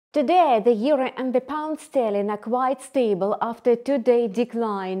Today, the euro and the pound sterling are quite stable after a two-day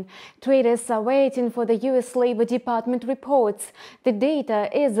decline. Traders are waiting for the US Labor Department reports. The data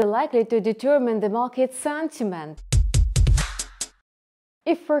is likely to determine the market sentiment.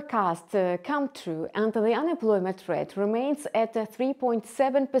 If forecasts come true and the unemployment rate remains at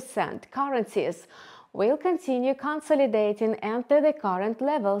 3.7%, currencies will continue consolidating at the current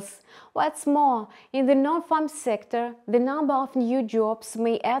levels. What's more, in the non-farm sector, the number of new jobs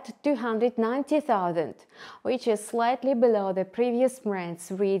may add 290,000, which is slightly below the previous month's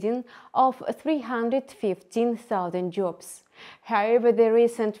reading of 315,000 jobs. However, the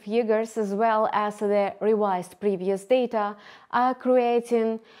recent figures, as well as the revised previous data, are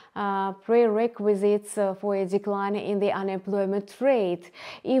creating prerequisites for a decline in the unemployment rate.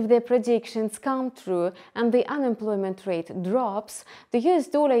 If the predictions come true and the unemployment rate drops, the US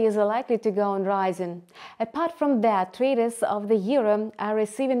dollar is likely to go on rising. Apart from that, traders of the euro are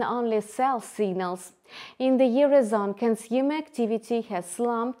receiving only sell signals. In the eurozone, consumer activity has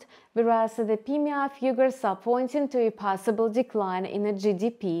slumped, whereas the PMI figures are pointing to a possible decline in the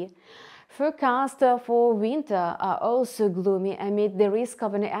GDP. Forecasts for winter are also gloomy amid the risk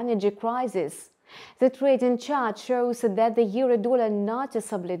of an energy crisis. The trading chart shows that the euro-dollar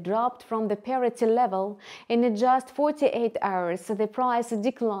noticeably dropped from the parity level. In just 48 hours, the price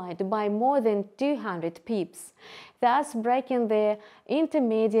declined by more than 200 pips, thus breaking the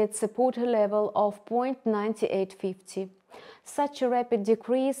intermediate support level of 0.9850. Such a rapid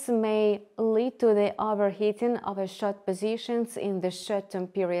decrease may lead to the overheating of short positions in the short-term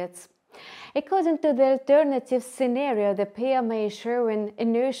periods. According to the alternative scenario, the pair may show an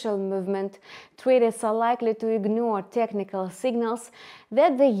inertial movement. Traders are likely to ignore technical signals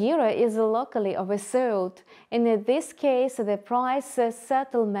that the euro is locally oversold. In this case, the price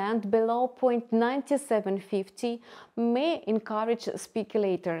settlement below 0.9750 may encourage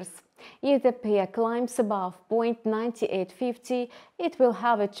speculators. If the pair climbs above 0.9850, it will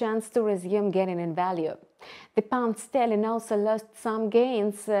have a chance to resume gaining in value. The pound sterling also lost some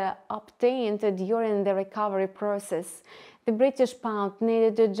gains obtained during the recovery process. The British pound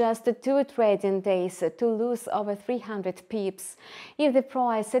needed just 2 trading days to lose over 300 pips. If the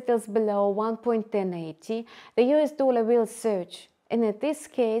price settles below 1.1080, the US dollar will surge. And in this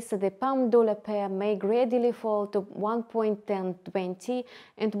case, the pound-dollar pair may gradually fall to 1.1020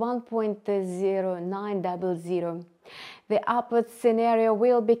 and 1.0900. The upward scenario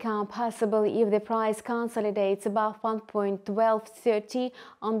will become possible if the price consolidates above 1.1230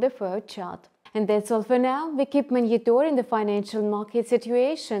 on the forward chart. And that's all for now. We keep monitoring the financial market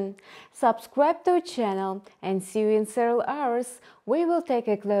situation. Subscribe to our channel and see you in several hours. We will take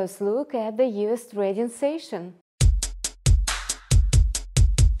a close look at the US trading session.